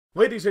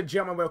Ladies and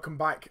gentlemen, welcome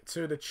back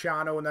to the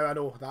channel. Now, I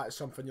know that is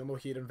something you're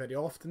not hearing very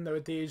often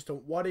nowadays.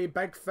 Don't worry,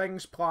 big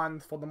things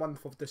planned for the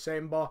month of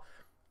December.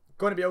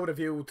 Going to be all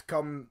revealed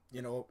come,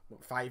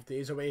 5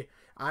 days away.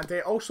 And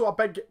also a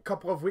big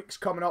couple of weeks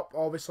coming up,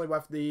 obviously,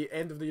 with the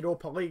end of the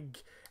Europa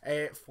League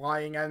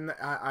flying in,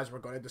 as we're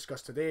going to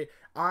discuss today.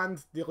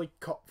 And the League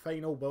Cup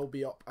final will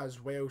be up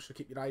as well, so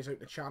keep your eyes out on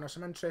the channel.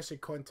 Some interesting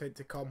content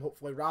to come.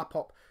 Hopefully wrap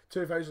up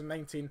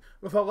 2019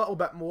 with a little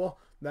bit more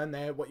than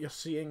what you're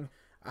seeing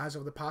as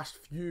of the past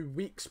few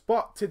weeks.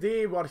 But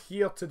today we're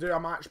here to do a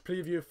match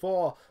preview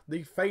for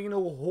the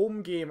final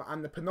home game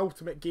and the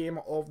penultimate game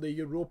of the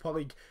Europa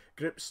League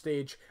group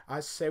stage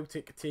as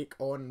Celtic take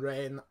on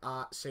Rennes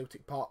at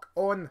Celtic Park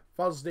on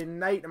Thursday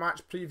night. The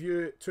match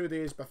preview 2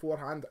 days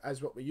beforehand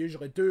is what we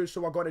usually do, so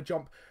we're going to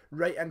jump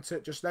right into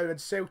it just now. And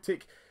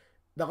Celtic,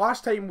 the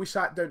last time we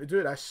sat down to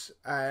do this,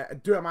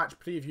 do a match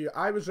preview,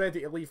 I was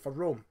ready to leave for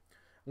Rome.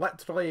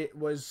 Literally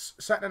was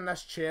sitting in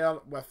this chair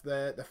with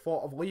the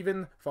thought of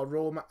leaving for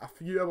Rome a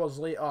few hours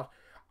later,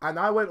 and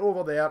I went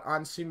over there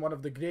and seen one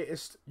of the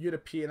greatest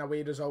European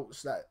away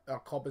results that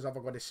our club is ever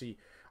going to see.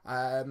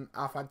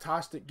 A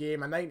fantastic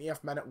game, a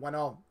 90th minute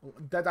winner.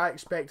 Did I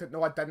expect it?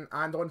 No, I didn't.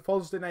 And on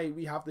Thursday night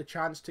we have the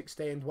chance to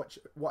extend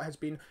what has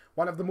been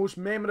one of the most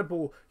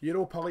memorable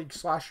Europa League /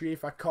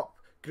 UEFA Cup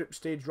group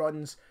stage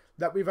runs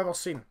that we've ever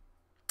seen,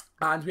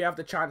 and we have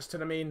the chance to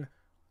remain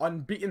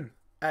unbeaten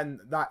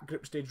in that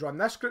group stage run.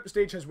 This group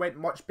stage has went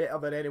much better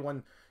than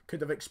anyone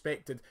could have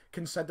expected,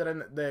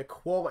 considering the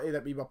quality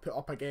that we were put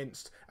up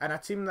against, and a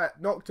team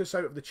that knocked us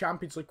out of the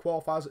Champions League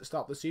qualifiers at the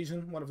start of the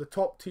season, one of the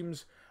top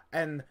teams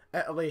in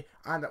Italy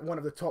and one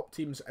of the top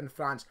teams in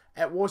France.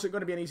 It wasn't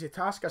going to be an easy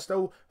task. I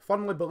still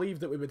firmly believe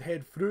that we would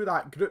head through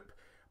that group,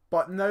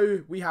 but now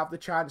we have the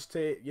chance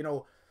to,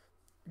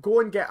 go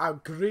and get a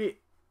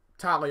great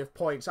tally of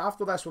points.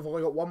 After this, we've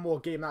only got one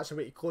more game. That's the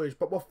way to close,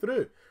 but we're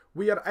through.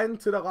 We are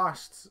into the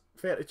last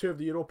 32 of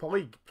the Europa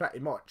League, pretty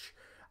much.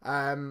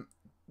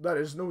 There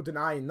is no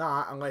denying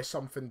that, unless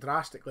something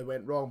drastically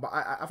went wrong, but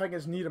I think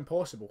it's near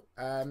impossible.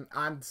 And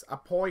a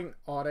point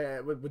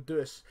would do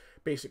us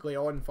basically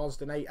on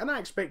Thursday night, and I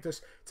expect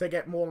us to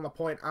get more than a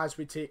point as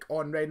we take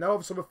on Rennes. Now,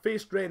 obviously, we've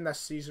faced Rennes this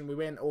season. We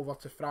went over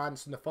to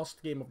France in the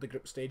first game of the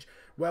group stage,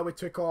 where we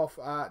took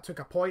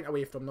a point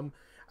away from them.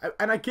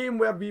 In a game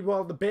where we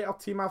were the better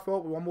team, I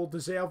thought. We were more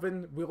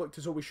deserving. We looked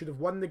as though we should have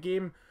won the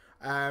game.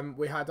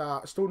 We had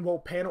a Stonewall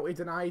penalty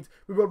denied.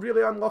 We were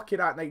really unlucky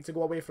that night to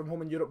go away from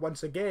home in Europe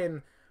once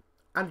again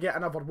and get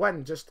another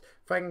win. Just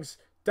things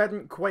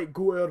didn't quite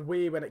go our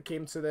way when it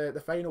came to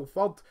the final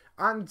third.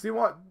 And you know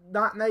what?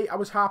 That night I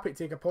was happy to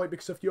take a point,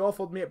 because if you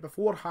offered me it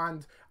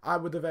beforehand, I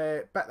would have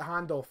bit the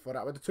hand off for it.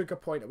 I would have took a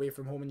point away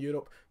from home in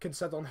Europe,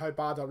 considering how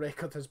bad our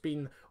record has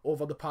been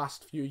over the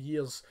past few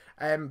years.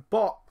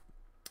 But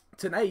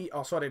tonight,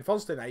 or sorry, on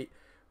Thursday night,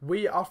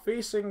 we are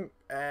facing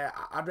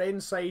a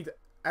Rennes side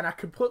in a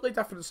completely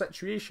different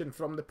situation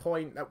from the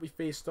point that we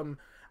faced them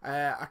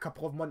a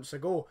couple of months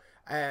ago.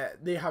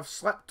 They have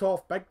slipped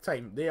off big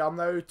time. They are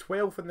now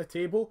 12th in the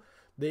table.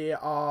 They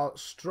are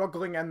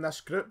struggling in this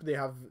group. They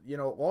have,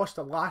 lost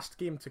the last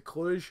game to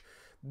Cluj.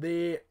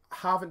 They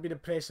haven't been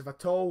impressive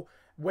at all.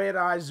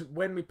 Whereas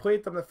when we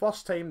played them the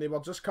first time, they were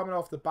just coming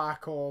off the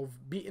back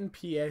of beating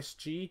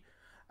PSG.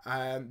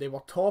 They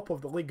were top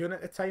of the league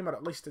at the time, or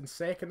at least in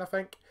second, I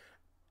think.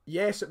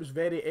 Yes, it was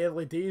very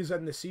early days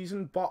in the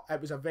season, but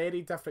it was a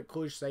very different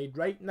Cluj side.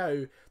 Right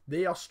now,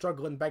 they are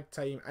struggling big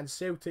time, and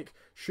Celtic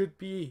should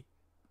be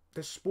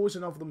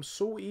disposing of them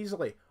so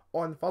easily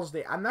on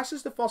Thursday. And this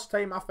is the first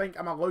time I think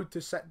I'm allowed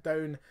to sit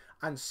down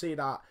and say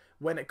that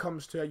when it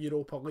comes to a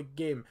Europa League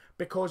game,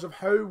 because of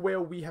how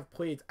well we have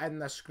played in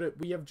this group.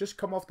 We have just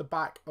come off the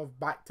back of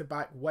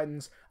back-to-back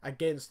wins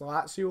against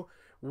Lazio.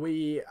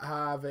 We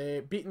have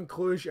beaten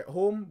Cluj at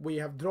home. We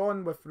have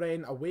drawn with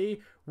Rennes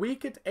away. We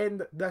could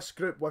end this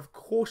group with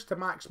close to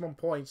maximum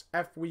points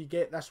if we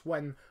get this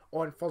win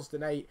on Thursday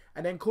night.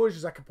 And then Cluj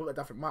is a completely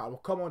different matter. We'll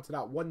come on to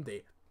that one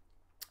day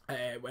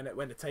when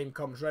the time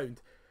comes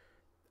round.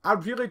 I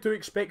really do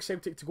expect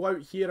Celtic to go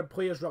out here and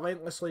play as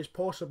relentlessly as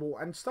possible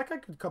and stick a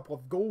good couple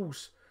of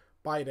goals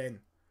by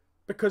then.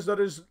 Because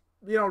there is,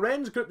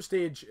 Rennes' group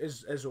stage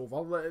is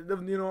over.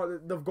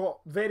 They've got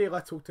very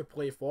little to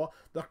play for.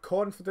 Their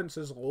confidence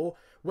is low.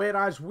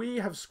 Whereas we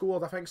have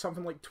scored, I think,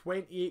 something like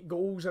 28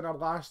 goals in our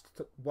last,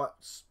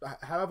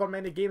 however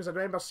many games. I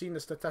remember seeing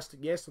the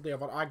statistic yesterday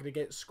of our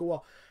aggregate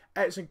score.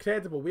 It's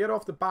incredible. We are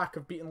off the back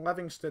of beating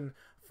Livingston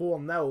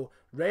 4-0.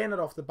 Rennes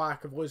are off the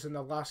back of losing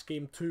their last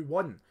game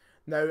 2-1.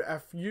 Now,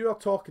 if you are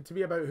talking to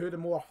me about who the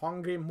more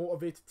hungry and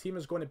motivated team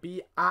is going to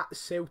be at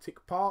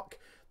Celtic Park,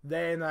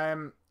 then,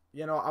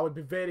 I would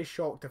be very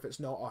shocked if it's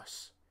not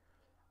us.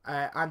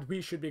 And we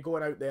should be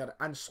going out there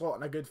and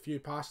slotting a good few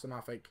past them,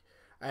 I think.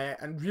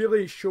 And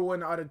really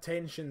showing our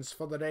intentions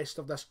for the rest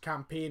of this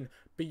campaign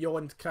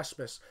beyond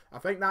Christmas. I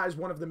think that is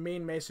one of the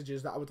main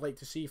messages that I would like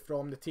to see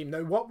from the team.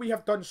 Now, what we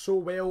have done so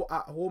well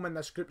at home in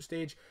this group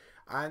stage,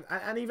 and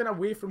even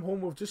away from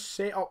home, we've just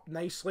set up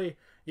nicely.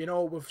 You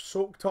know, we've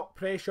soaked up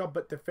pressure,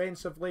 but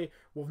defensively,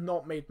 we've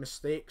not made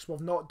mistakes.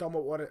 We've not done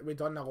what we've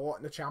done a lot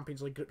in the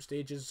Champions League group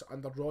stages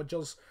under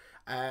Rodgers.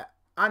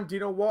 And you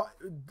know what?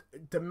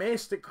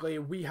 Domestically,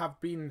 we have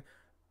been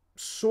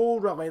so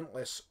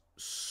relentless,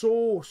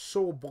 so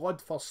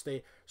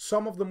bloodthirsty.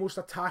 Some of the most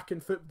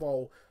attacking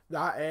football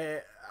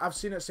that I've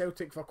seen at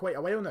Celtic for quite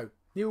a while now.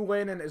 Neil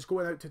Lennon is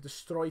going out to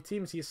destroy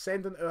teams. He is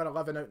sending our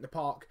 11 out in the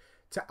park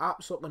to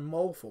absolutely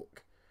maul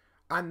folk.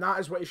 And that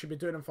is what he should be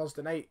doing on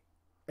Thursday night.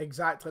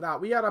 Exactly that.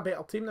 We are a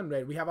better team than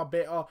Rennes. We have a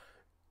better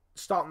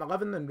starting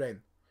 11 than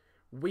Rennes.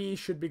 We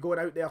should be going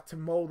out there to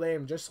maul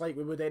them just like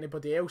we would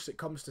anybody else that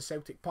comes to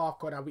Celtic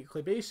Park on a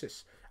weekly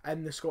basis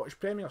in the Scottish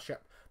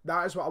Premiership.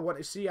 That is what I want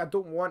to see. I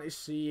don't want to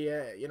see,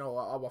 you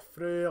know, we're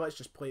through, let's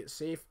just play it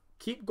safe.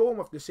 Keep going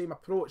with the same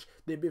approach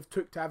that we've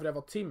took to every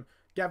other team.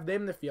 Give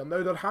them the fear.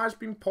 Now, there has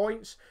been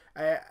points,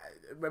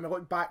 when we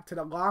look back to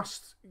the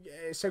last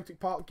Celtic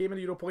Park game in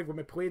the Europa League, when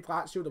we played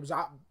Lazio, there was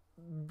that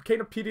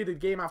kind of period of the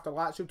game after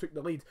Lazio took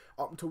the lead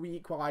up until we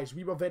equalised.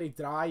 We were very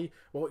dry,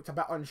 we looked a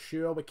bit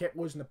unsure, we kept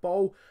losing the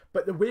ball,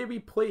 but the way we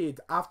played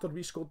after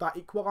we scored that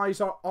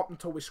equaliser up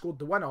until we scored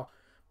the winner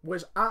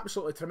was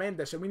absolutely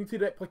tremendous, and we need to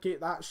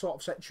replicate that sort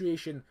of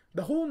situation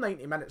the whole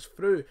 90 minutes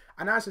through.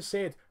 And as I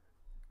said,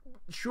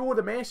 show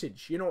the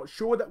message, you know,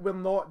 show that we're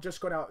not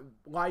just going to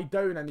lie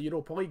down in the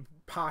Europa League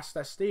past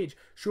this stage.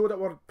 Show that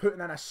we're putting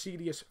in a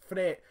serious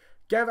threat.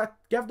 Give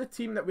the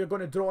team that we're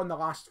going to draw in the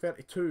last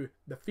 32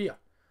 the fear.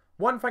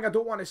 One thing I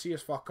don't want to see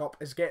us fuck up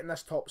is getting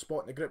this top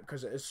spot in the group,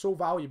 because it is so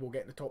valuable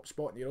getting the top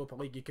spot in the Europa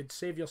League. You could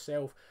save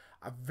yourself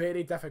a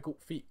very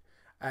difficult feat,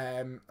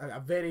 a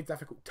very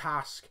difficult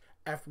task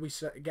if we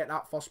get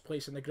that first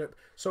place in the group.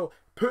 So,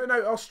 putting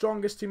out our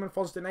strongest team on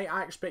Thursday night,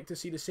 I expect to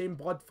see the same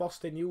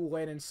bloodthirsty Neil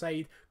Lennon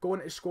side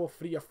going to score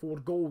 3 or 4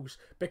 goals,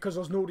 because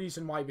there's no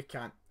reason why we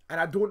can't. And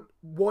I don't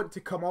want to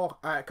come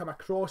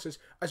across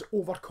as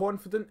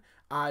overconfident,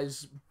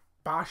 as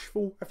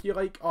bashful, if you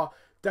like, or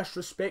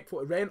disrespectful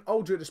to Rennes.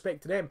 All due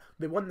respect to them,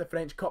 they won the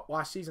French Cup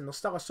last season. They're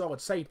still a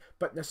solid side,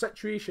 but the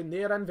situation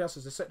they're in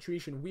versus the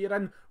situation we're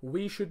in,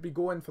 we should be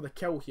going for the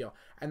kill here,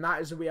 and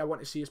that is the way I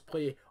want to see us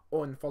play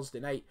on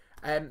Thursday night.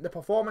 The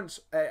performance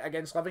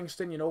against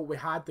Livingston, you know, we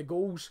had the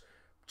goals,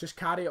 just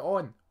carry it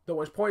on. There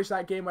was points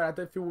that game where I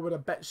did feel we were a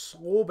bit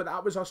slow, but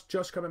that was us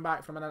just coming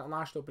back from an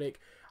international break.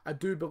 I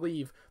do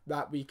believe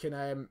that we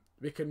can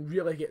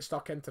really get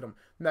stuck into them.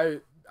 Now,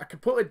 a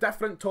completely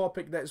different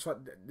topic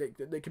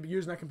that could be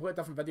used in a completely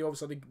different video,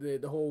 obviously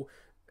the whole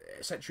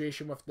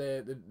situation with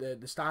the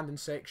standing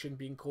section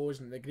being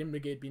closed and the Green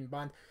Brigade being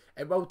banned.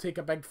 It will take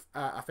a big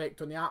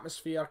effect on the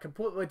atmosphere.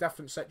 Completely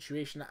different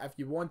situation. If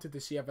you wanted to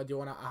see a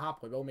video on it, I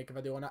happily will make a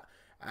video on it.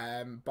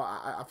 But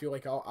I feel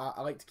like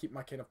I like to keep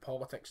my kind of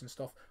politics and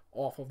stuff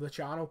off of the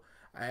channel.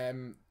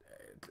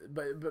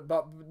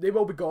 But they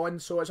will be gone,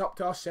 so it's up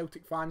to us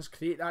Celtic fans,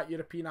 create that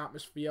European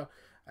atmosphere,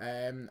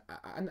 and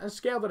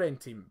scare the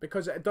Rennes team,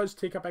 because it does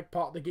take a big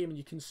part of the game, and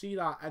you can see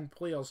that in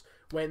players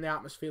when the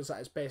atmosphere's at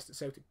its best at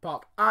Celtic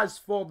Park. As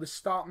for the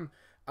starting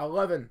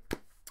 11,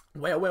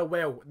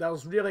 well,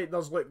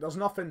 there's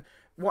nothing.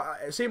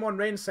 Same on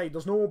Rennes' side,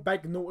 there's no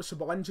big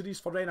noticeable injuries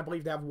for Rennes. I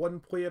believe they have one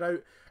player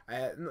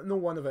out, no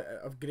one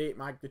of great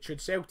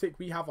magnitude. Celtic,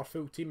 we have our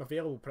full team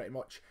available pretty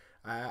much,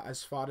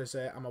 as far as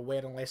I'm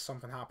aware, unless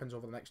something happens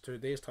over the next 2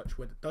 days. Touch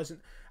wood, it doesn't.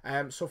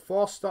 So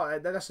Forster,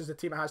 this is the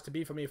team it has to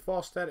be for me.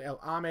 Forster, El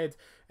Ahmed,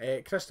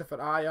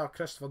 Christopher Ayer,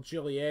 Christopher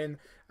Jullien.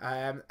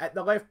 At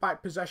the left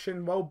back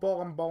position, Will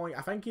Bolling,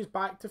 I think he's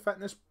back to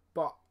fitness,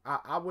 but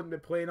I wouldn't be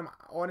playing him.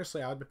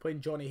 Honestly, I'd be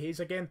playing Johnny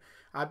Hayes again.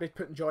 I'd be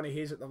putting Johnny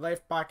Hayes at the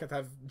left back. I'd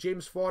have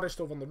James Forrest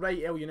over on the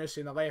right, El Yunusi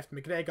on the left,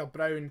 McGregor,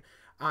 Brown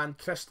and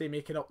Christie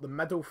making up the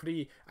middle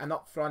three, and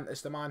up front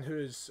is the man who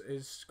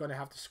is going to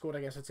have to score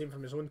against a team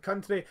from his own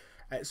country.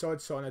 It's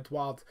Odsonne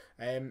Edouard.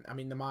 I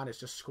mean, the man is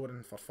just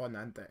scoring for fun,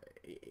 and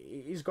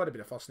he's got to be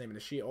the first name in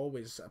the sheet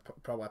always,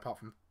 probably apart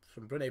from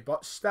Brunei,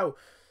 but still,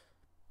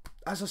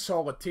 as a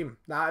solid team,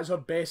 that is our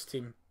best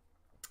team.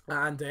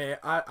 And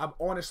I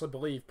honestly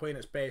believe, playing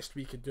its best,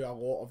 we could do a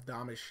lot of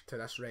damage to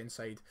this Rennes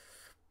side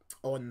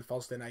on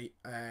Thursday night.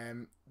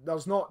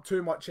 There's not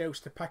too much else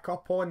to pick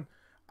up on.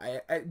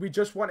 We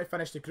just want to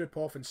finish the group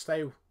off in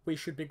style. We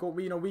should be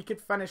going. You know, we could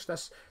finish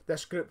this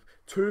group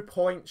 2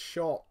 points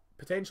short,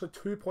 potentially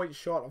 2 points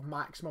short of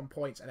maximum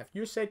points. And if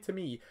you said to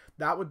me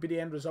that would be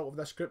the end result of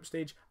this group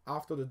stage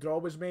after the draw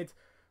was made,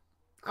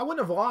 I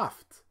wouldn't have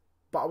laughed,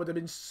 but I would have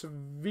been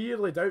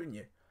severely doubting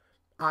you.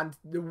 And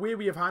the way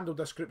we have handled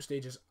this group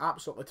stage is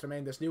absolutely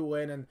tremendous. Neil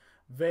Lennon,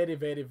 very,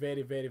 very,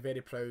 very, very, very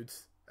proud.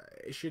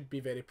 He should be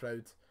very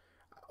proud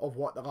of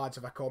what the lads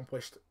have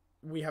accomplished.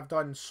 We have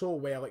done so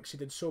well,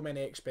 exceeded so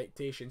many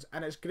expectations,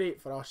 and it's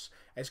great for us.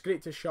 It's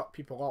great to shut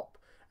people up,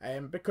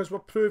 because we're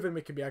proving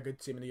we can be a good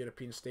team in the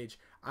European stage.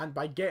 And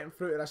by getting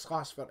through to this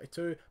last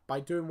 32, by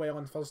doing well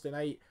on Thursday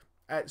night,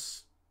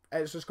 it's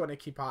just going to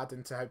keep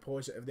adding to how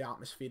positive the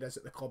atmosphere is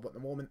at the club at the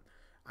moment.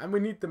 And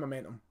we need the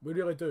momentum. We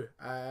really do.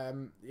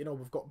 You know,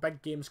 we've got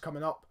big games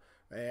coming up.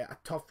 A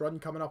tough run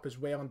coming up as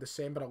well in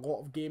December. A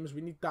lot of games.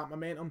 We need that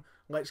momentum.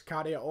 Let's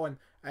carry it on.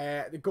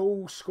 The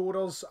goal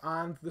scorers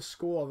and the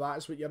score. That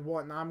is what you're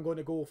wanting. I'm going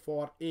to go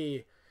for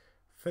a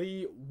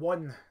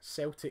 3-1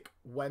 Celtic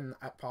win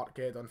at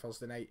Parkhead on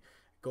Thursday night.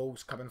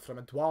 Goals coming from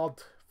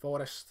Edouard,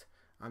 Forrest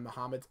and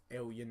Mohamed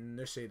El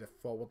Yunusi, the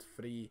forward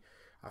three.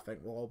 I think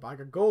we'll all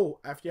bag a goal.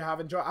 If you have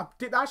enjoyed...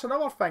 that's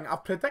another thing.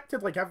 I've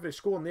predicted like every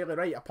score nearly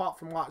right, apart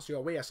from Lazio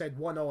away. I said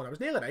 1-0 and I was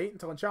nearly right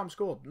until Encham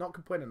scored. Not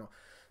complaining though.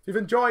 If you've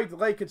enjoyed,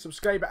 like and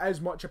subscribe. It is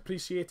much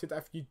appreciated.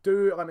 If you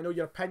do, let me know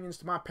your opinions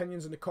to my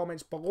opinions in the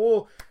comments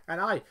below. And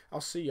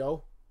I'll see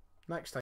y'all next time.